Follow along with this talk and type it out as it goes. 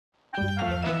Hey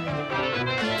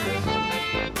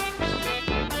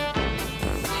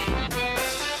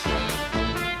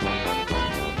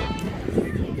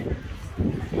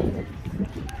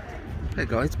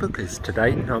guys, Bookies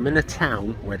today. I'm in a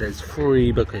town where there's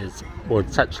 3 Bookies, or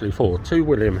it's actually 4. 2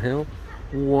 William Hill,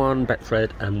 1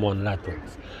 Betfred and 1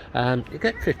 Ladbrokes. You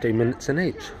get 15 minutes in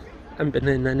each. Haven't been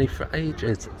in any for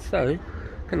ages, so I'm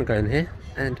gonna go in here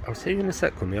and I'll see you in a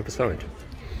sec on the other side.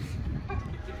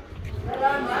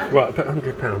 Right, I put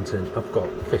 £100 in. I've got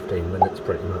 15 minutes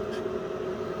pretty much.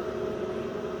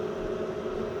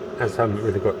 As I haven't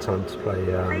really got time to play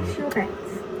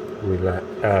roulette,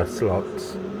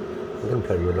 slots. I'm going to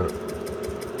play roulette.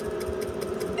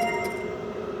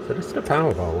 So this is the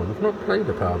Powerball one. I've not played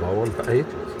the Powerball one for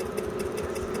ages.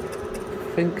 I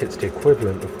think it's the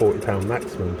equivalent of £40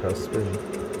 maximum per spin.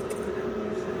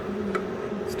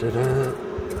 Let's do that.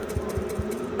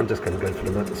 I'm just going to go for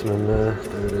the maximum there.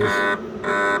 There it is.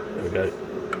 There we go.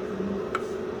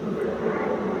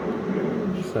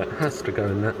 So it has to go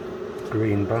in that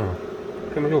green bar.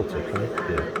 Can we also play?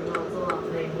 Yeah.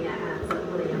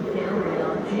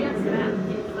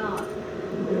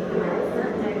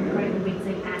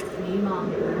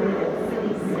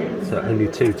 So only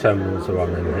 2 terminals are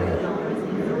on in here.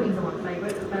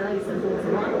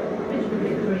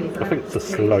 I think it's a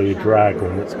slow drag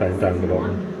one that's going down the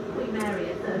bottom.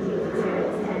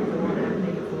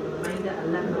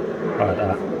 Like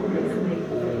that.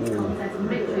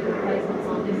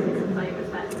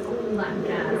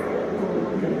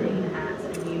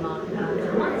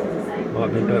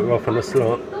 Might be better off on a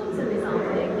slot.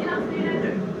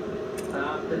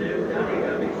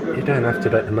 You don't have to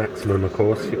bet the maximum, of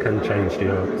course. You can change the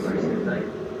odds.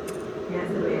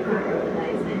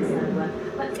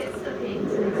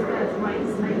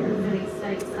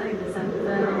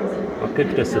 I'll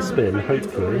give this a spin,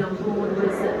 hopefully.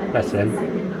 That's him.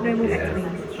 Yeah,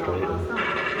 straight on.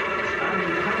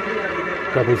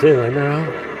 0-0 now.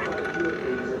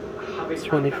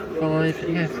 25,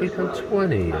 yeah,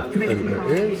 £3.20 I think that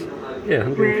is. Yeah,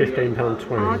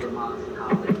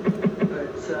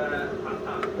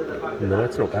 £115.20. No,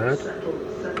 it's not bad.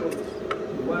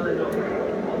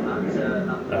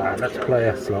 Let's play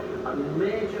a slot.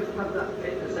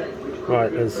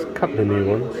 Right, there's a couple of new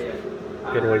ones.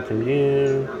 Get away from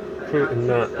you. Fruit and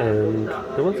nut, and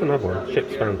there was another one.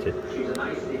 Ship's Bounty.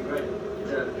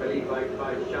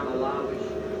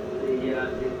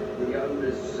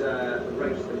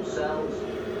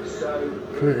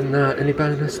 Fruit and nut. Any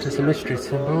bonus? There's a mystery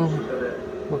symbol.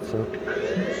 What's that?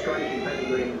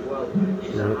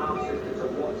 No.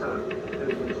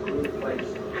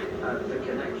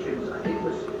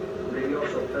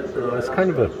 It's kind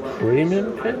of a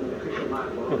premium pin?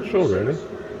 Not sure really.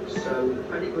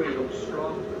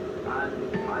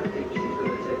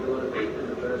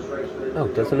 Oh,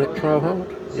 doesn't it trial hold?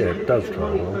 Yeah, it does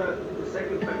trial hold.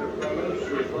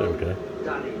 There we go.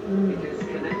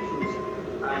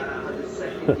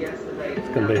 It's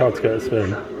going to be hard to get a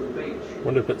spin.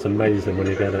 Wonder if it's amazing when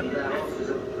you get it.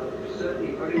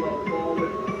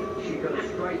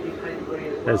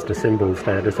 There's the symbols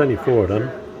there. There's only 4 of them.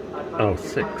 Oh,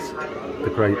 6. The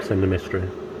grapes and the mystery.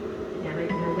 Yeah,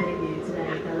 making her debut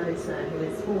today, Velosa, who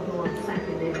is 4-1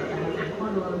 second in, but there has been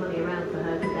quite a lot of money around for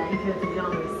her today.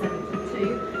 Curtis is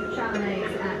 72.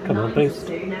 Chalamet's at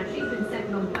 92. Now she's been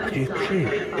second on both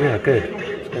sides. Yeah, good. I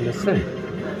was going to say.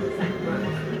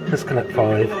 Let's collect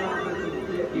 5.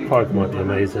 5 might be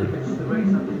amazing.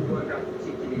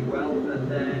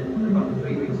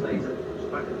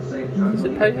 Does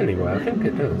it pay anyway? I think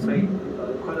it does. I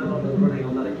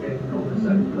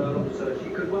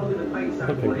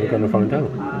think we're going to find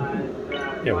out.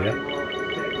 Yeah, we are.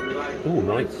 Oh,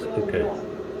 nice. Okay.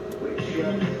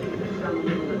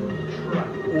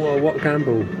 Whoa, what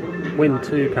gamble? Win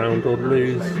 £2 or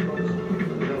lose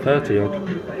 30 odd.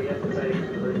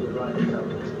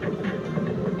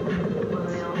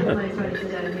 Almost ready to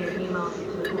go here at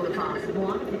Newmarket to the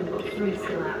 1:15. We've got 3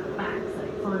 still out the back, so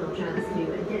final chance to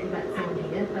get your bets on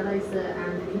here. Velosa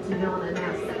and Kittyana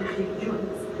now 72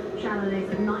 joints.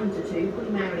 Chalamet's at 9-2,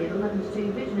 Queen Mary at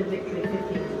 11-2, Vision of Victory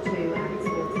 15-2, and it's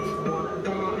 14-1.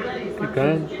 Bar those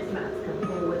numbers just about to come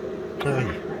forward.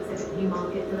 Let's go to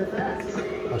Newmarket for the first.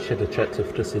 I should have checked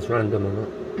if this is random or not.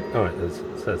 Alright,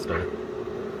 it says there.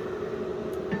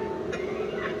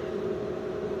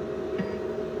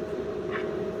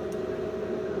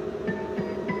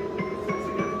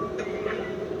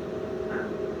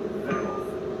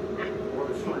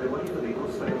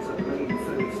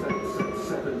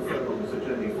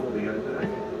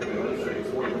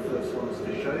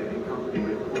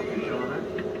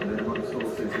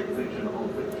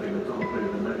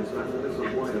 This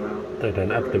was wide around They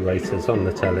don't have the races on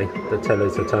the telly. The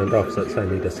tellies are turned off, so it's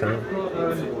only the sound.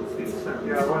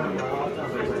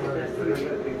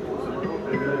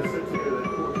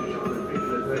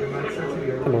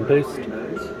 Come on, Boost.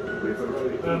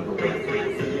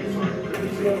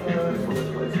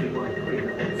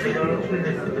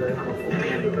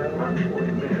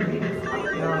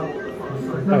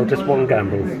 Oh, just one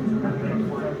gamble.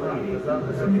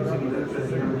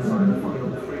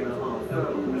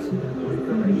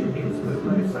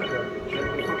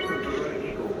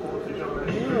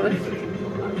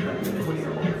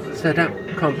 So that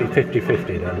can't be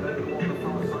 50-50 then.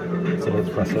 So let's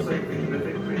press it.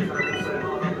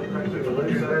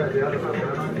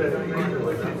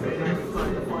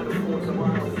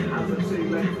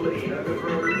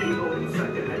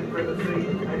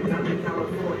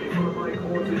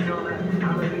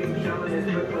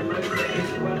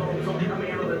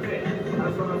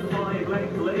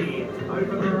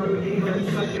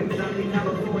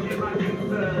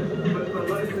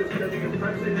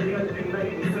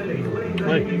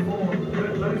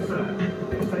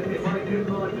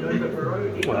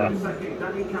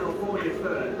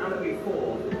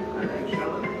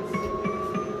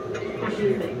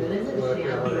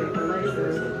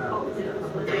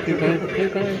 Keep going.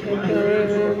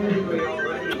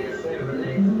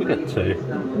 We got 2.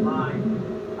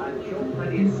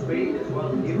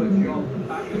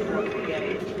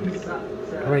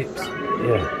 Grapes,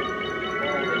 yeah.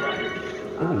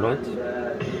 Oh, right.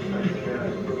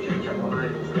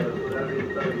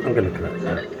 I'm going to collect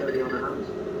that.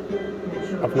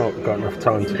 I've not got enough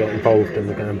time to get involved in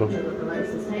the gamble.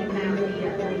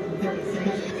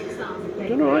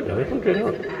 Doing alright though, I'm doing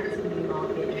alright.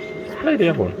 Let's play the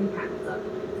other one.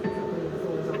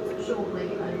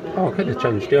 Oh, I could have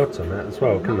changed the odds on that as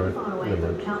well, couldn't I?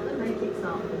 Never mind.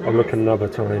 I'll look another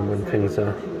time when things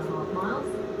are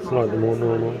slightly more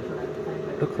normal.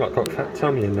 Looks like I've got fat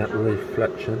tummy in that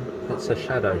reflection. It's a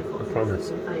shadow, I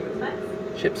promise.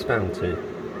 Ship's Bounty.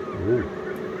 Ooh.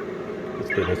 Let's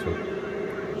do this one.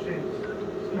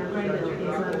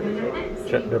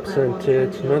 Check the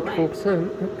percentage, 94%.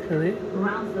 Okay.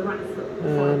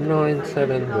 9,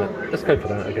 7. Let's go for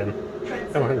that again.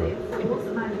 Oh, hang on.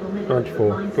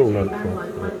 94. Full 94.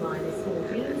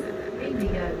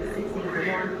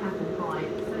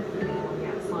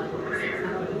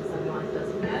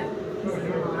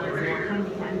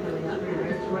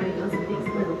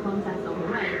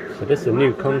 So this is a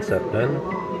new concept then.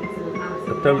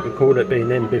 I don't recall it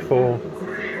being in before.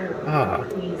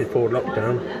 Before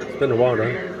lockdown. It's been a while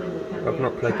though. I've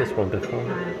not played this one before.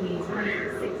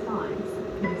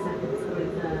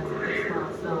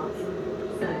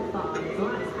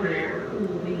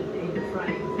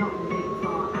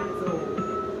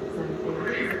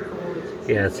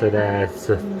 Yeah, so there's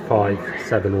a 5,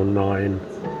 7 or 9.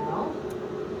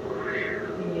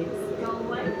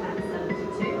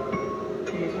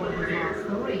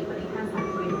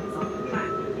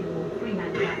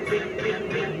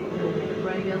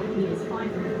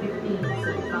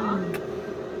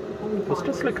 I was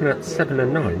just looking at 7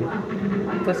 and 9.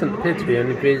 It doesn't appear to be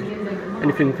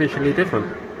anything visually different.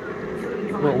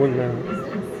 Not one now.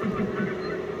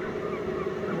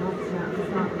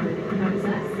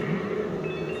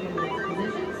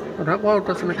 Oh, that wild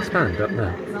doesn't expand up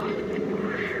there.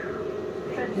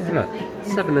 Yeah, look.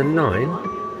 7 and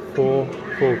 9.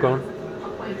 4 gone.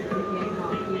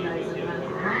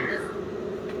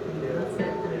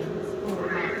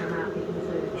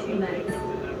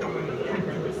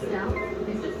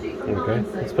 Okay,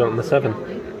 let's put on the 7.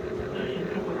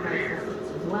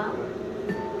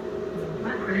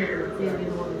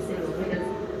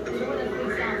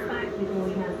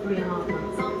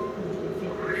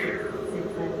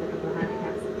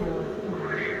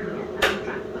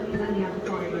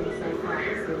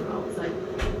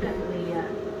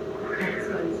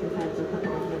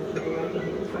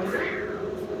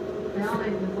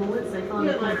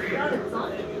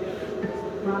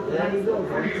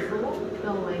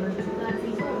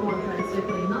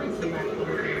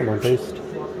 Come on, Boost.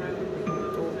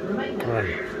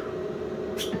 Right.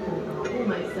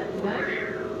 Almost set to go.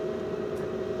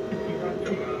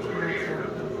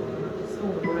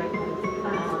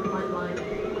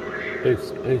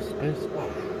 Boost.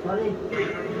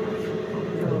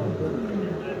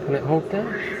 Can it hold there?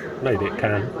 Maybe it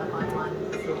can.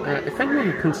 If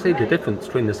anyone can see the difference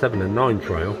between the 7 and 9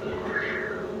 trail,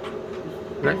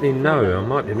 let me know. I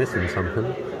might be missing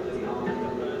something.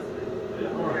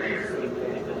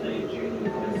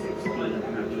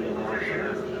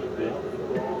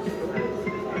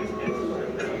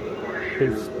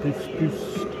 Boost.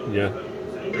 Yeah.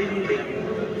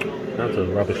 That's a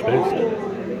rubbish boost.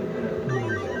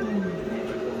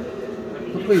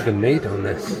 What do we even need on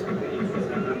this?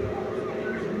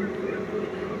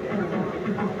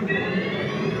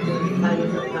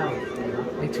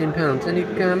 £18. Any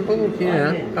gamble?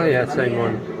 Yeah. Oh yeah, same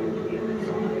one.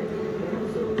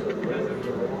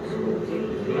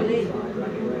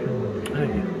 Oh,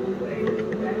 yeah.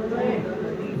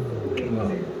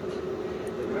 Well,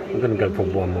 I'm going to go for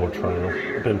one more trial.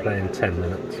 I've been playing 10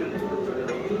 minutes. £1.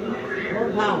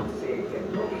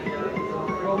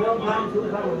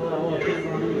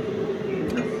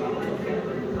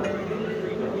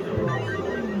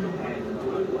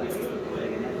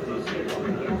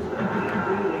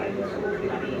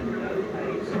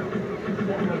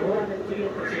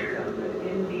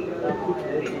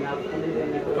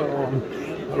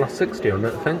 I lost 60 on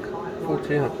that, I think.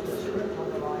 40 up.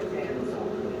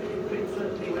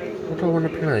 What do I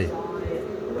want to play?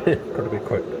 Gotta be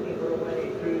quick.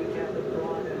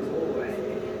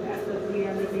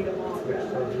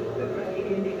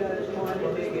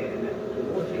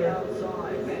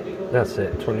 That's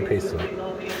it, 20 pieces. I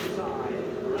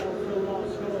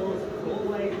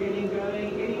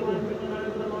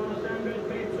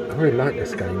really like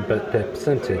this game, but the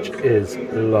percentage is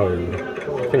low. I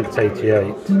think it's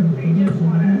 88.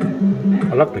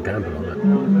 I love the gamble on it.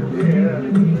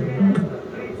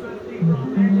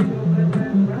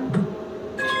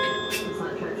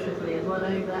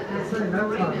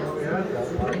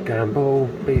 Gamble,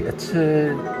 beat a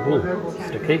turn. Ooh,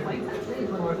 sticky.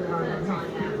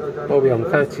 We'll be on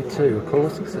 32, of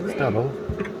course, because it's double.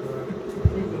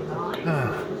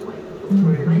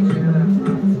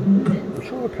 I'm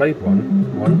sure I played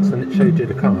one once and it showed you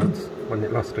the cards when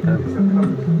it lost a gamble.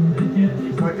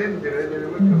 I didn't do it, then it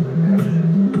would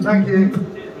come in. Thank you.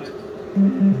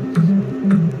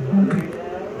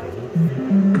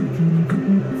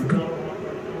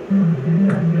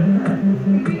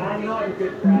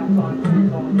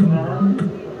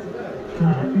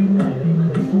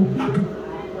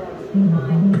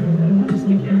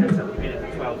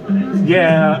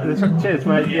 Yeah, cheers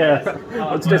mate, yeah.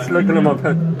 I was just looking at my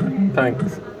phone.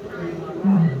 Thanks.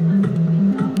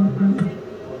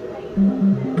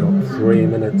 Got 3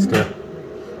 minutes to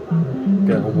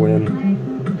get a win.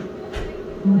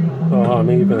 Oh, I'm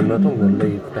even. I don't want to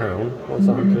leave down. What's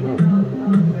 100 up?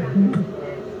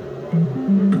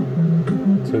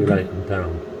 Too late, I'm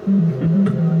down.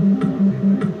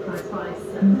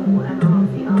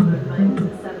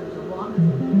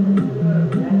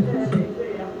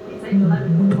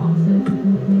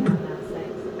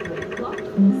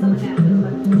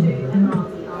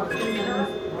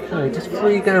 Okay, just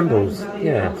 3 gambles.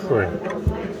 Yeah, 3.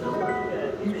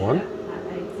 1,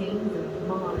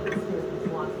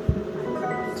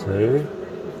 2,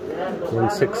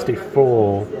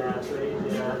 164.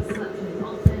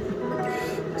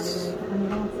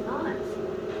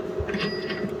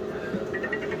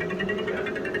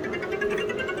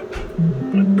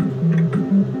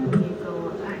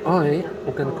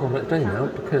 I'm going to call it a day now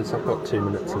because I've got 2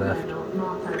 minutes left.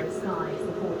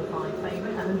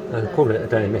 I'll call it a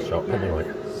day in this shop anyway.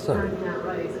 So,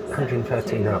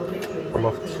 113 up. I'm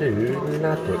off to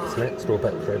Ladbrokes next, or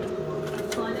Betfred.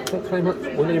 Thanks very much,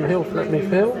 William Hill, for letting me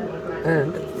film,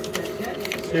 and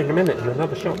see you in a minute in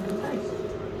another shop.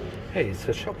 Hey,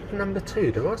 so shop number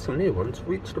 2. There are some new ones.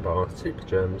 Reach the bar, Super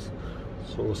Gems,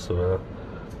 Sorcerer,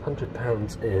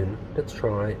 £100 in. Let's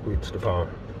try Reach the bar.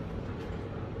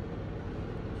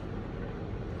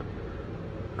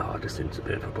 Oh, this seems a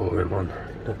bit of a boring one.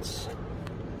 Let's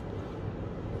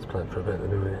play it for a bit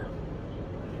anyway.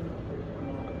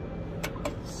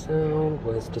 Sound,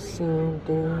 where's the sound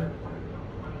there?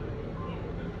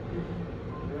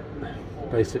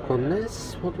 Basic on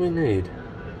this, what do we need?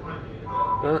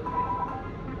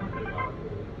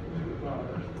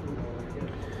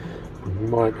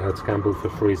 Might have to gamble for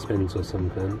 3 spins or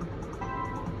something.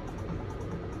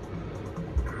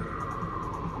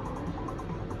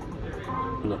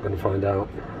 I'm not going to find out.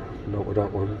 Not with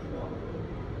that one.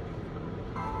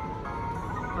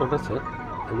 Oh, that's it.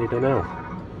 I need an L.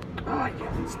 Ah,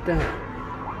 yeah, it's there.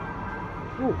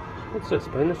 Oh, what's this?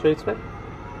 Bonus free spin?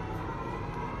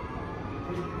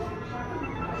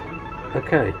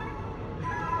 Okay.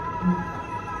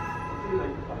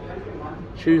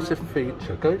 Choose a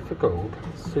feature. Go for gold.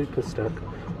 Super stack.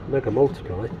 Mega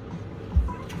multiply.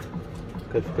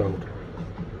 Go for gold.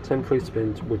 10 free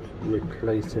spins with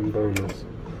replacing bonus.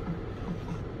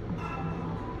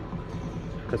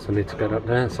 Guess I need to get up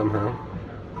there somehow.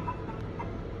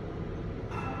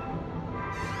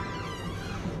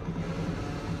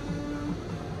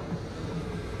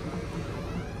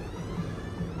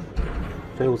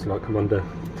 Feels like I'm under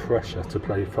pressure to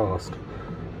play fast.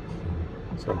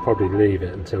 So I'll probably leave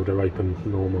it until they're open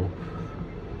normal.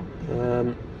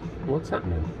 What's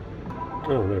happening?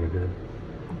 Oh, there we go.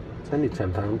 It's only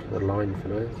 £10 a line for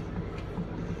those.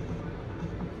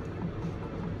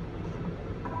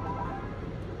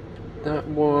 That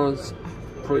was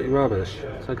pretty rubbish.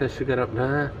 So I guess you get up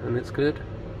there and it's good.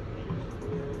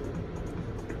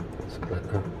 Let's click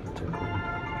that.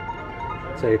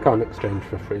 So you can't exchange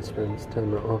for free spins.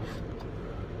 Turn that off.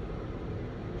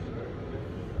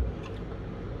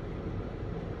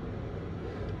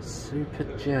 Super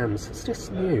Gems. Is this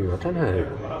new? I don't know.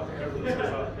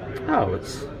 Oh,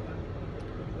 it's...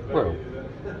 Well,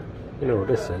 you know what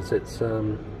this is. It's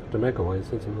the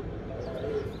Megaways, isn't it?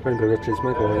 Rainbow Riches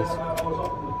Megaways.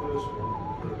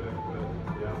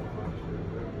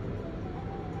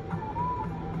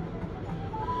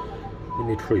 You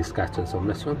need 3 scatters on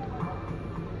this one.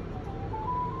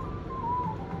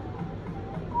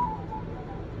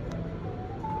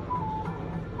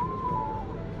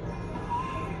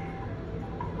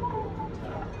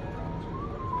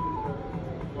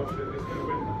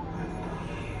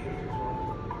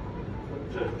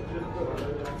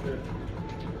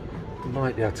 You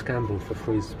might be able to gamble for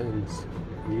 3 spins.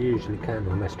 You usually can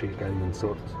unless you're gaming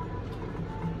sorts.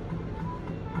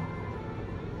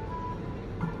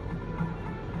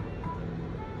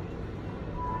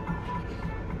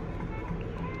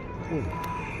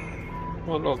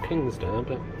 Well, a lot of kings there,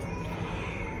 but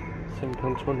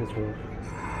 £7.20 worth.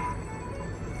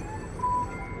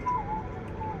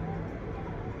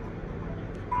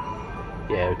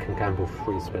 Yeah, we can gamble for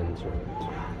 3 spins, right?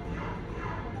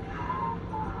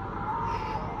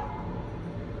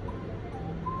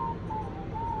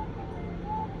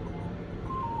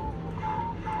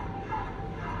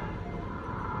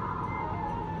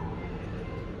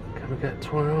 Can we get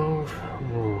 12?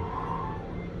 Ooh.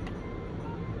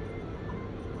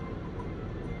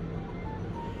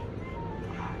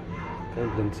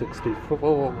 Gambling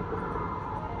 64.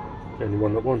 The only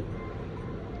one that won.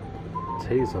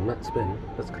 Tease on that spin.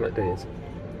 Let's collect these.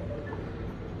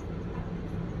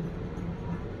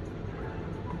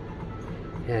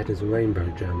 Yeah, there's a rainbow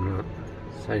gem, right?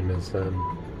 Same as John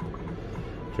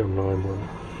Lyon one.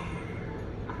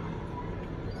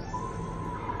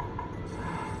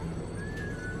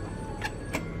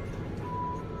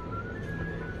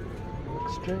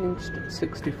 Exchanged at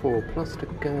 64 plus the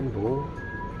gamble.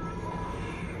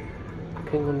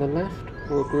 King on the left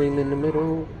or green in the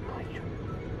middle.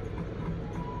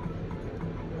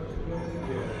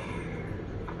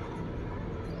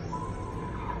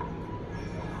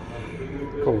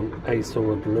 Go on, ace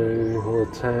or a blue or a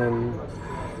 10.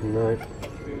 No.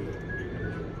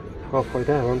 Halfway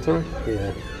there, aren't I?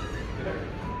 Yeah.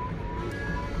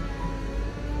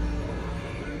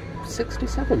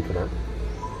 67 for that.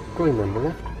 Green on the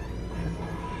left.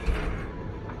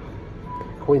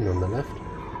 Queen on the left.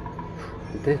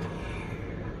 It did.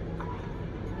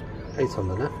 Ace on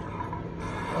the left.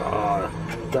 Ah,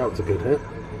 that was a good hit.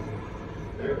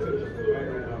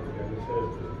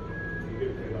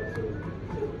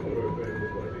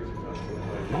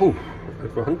 Oh,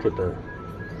 over 100 there.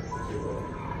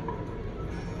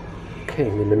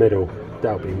 King in the middle.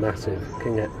 That'll be massive.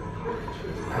 King it.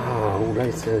 Ah, all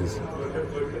aces.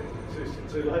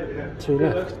 2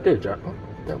 left. Do a jackpot.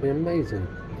 That'll be amazing.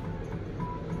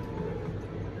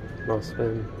 Last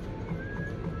spin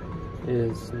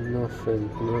is nothing.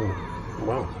 No.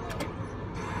 Wow.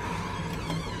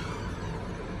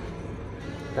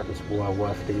 That was well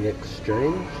worth the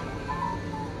exchange.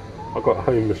 I've got a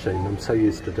home machine. I'm so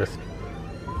used to just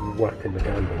whacking the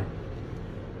gamble.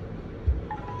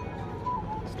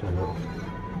 Let's turn it off.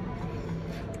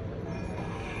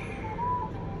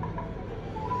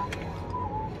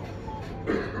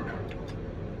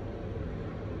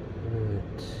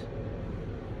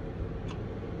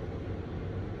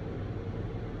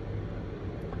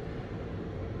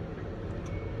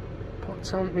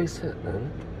 Pots aren't reset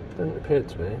then. Don't appear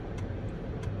to be.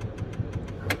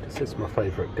 This is my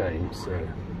favourite game, so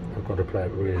I've got to play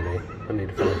it really. I need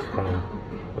a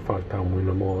 £5 win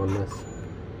or more on this.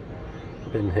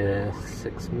 I've been here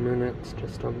 6 minutes,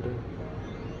 just under.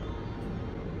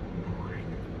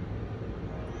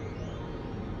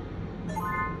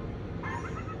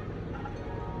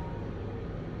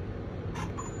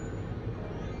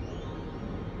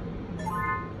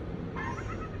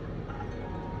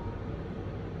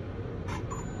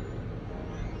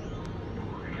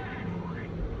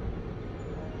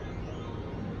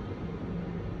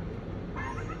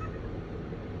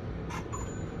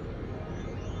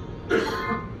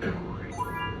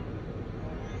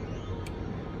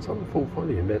 It's on full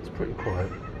volume, but it's pretty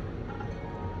quiet.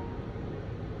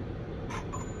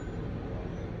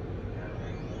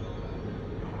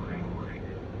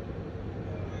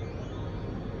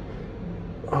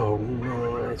 Oh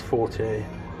no, it's 40.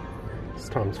 It's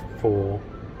times 4.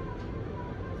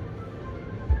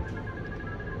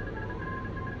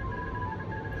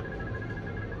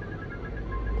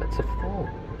 That's a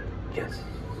 4. Yes.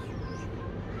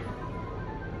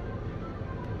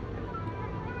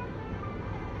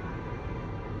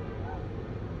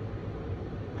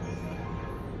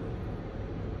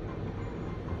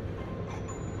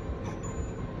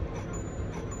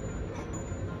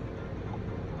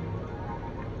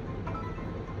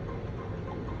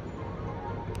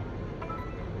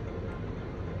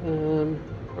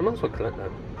 I might as well collect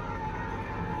that.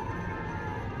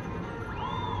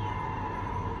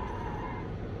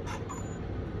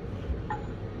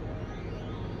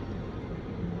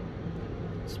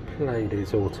 Let's play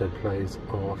these auto plays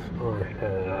off. I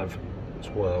have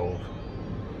 12.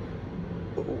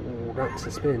 Oh, that's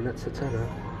a spin, that's a tenner.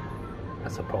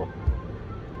 That's a pop.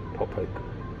 Pop poke.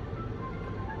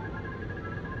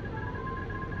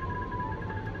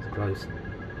 It's close.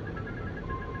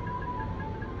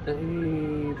 30.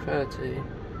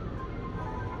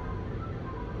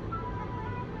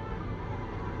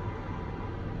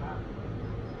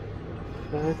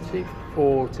 30,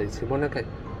 40. See, when I get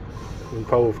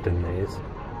involved in these,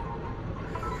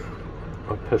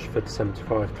 I push for the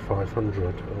 75 to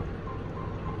 500.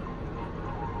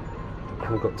 I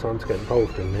haven't got time to get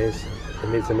involved in these,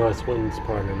 and these are nice wins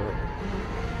piling up.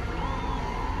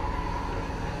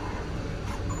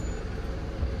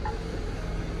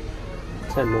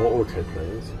 Ten more auto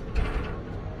plays.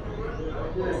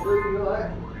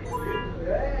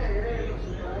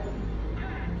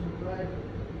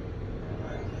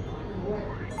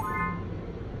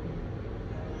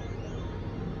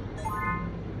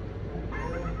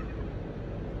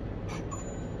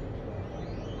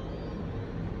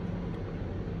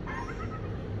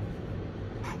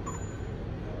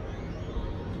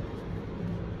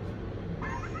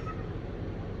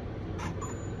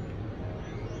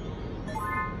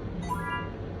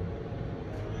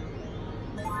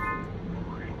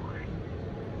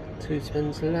 Two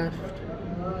spins left.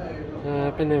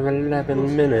 I've been here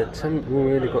 11 minutes. Haven't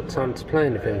really got time to play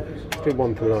anything. Let's do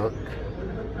one for luck.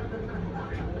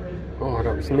 Oh,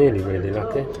 that was nearly really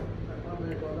lucky.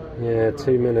 Yeah,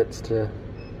 2 minutes to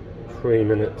 3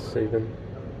 minutes even.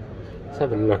 Let's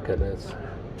have a look at this.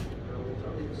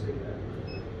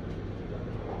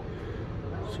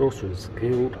 Sorcerer's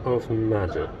Guild of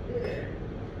Magic.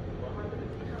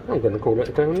 I'm going to call it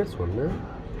a day on this one now.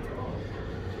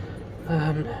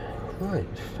 Right,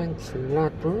 thanks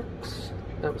Ladbrokes.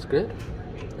 That was good.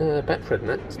 Betfred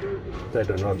next. They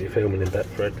don't like me filming in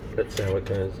Betfred. Let's see how it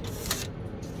goes.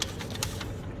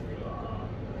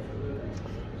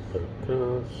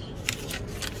 Focus.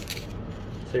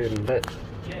 See you in bet.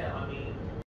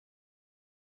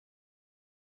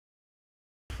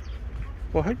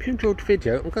 Well, I hope you enjoyed the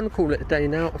video. I'm going to call it a day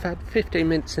now. I've had 15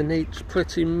 minutes in each,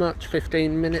 pretty much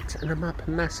 15 minutes, and I'm up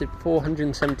a massive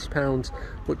 £470,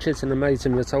 which is an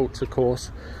amazing result, of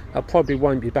course. I probably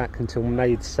won't be back until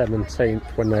May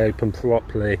 17th when they open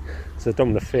properly, so I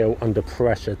don't want to feel under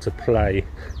pressure to play.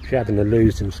 If you're having a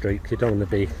losing streak, you don't want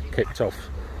to be kicked off.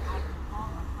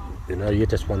 You know, you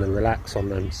just want to relax on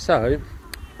them. So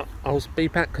I'll be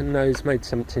back on those May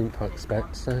 17th, I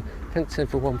expect. So thanks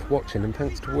everyone for watching, and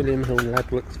thanks to William Hill and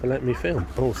Ladbrokes for letting me film.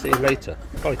 I'll see you later.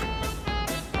 Bye.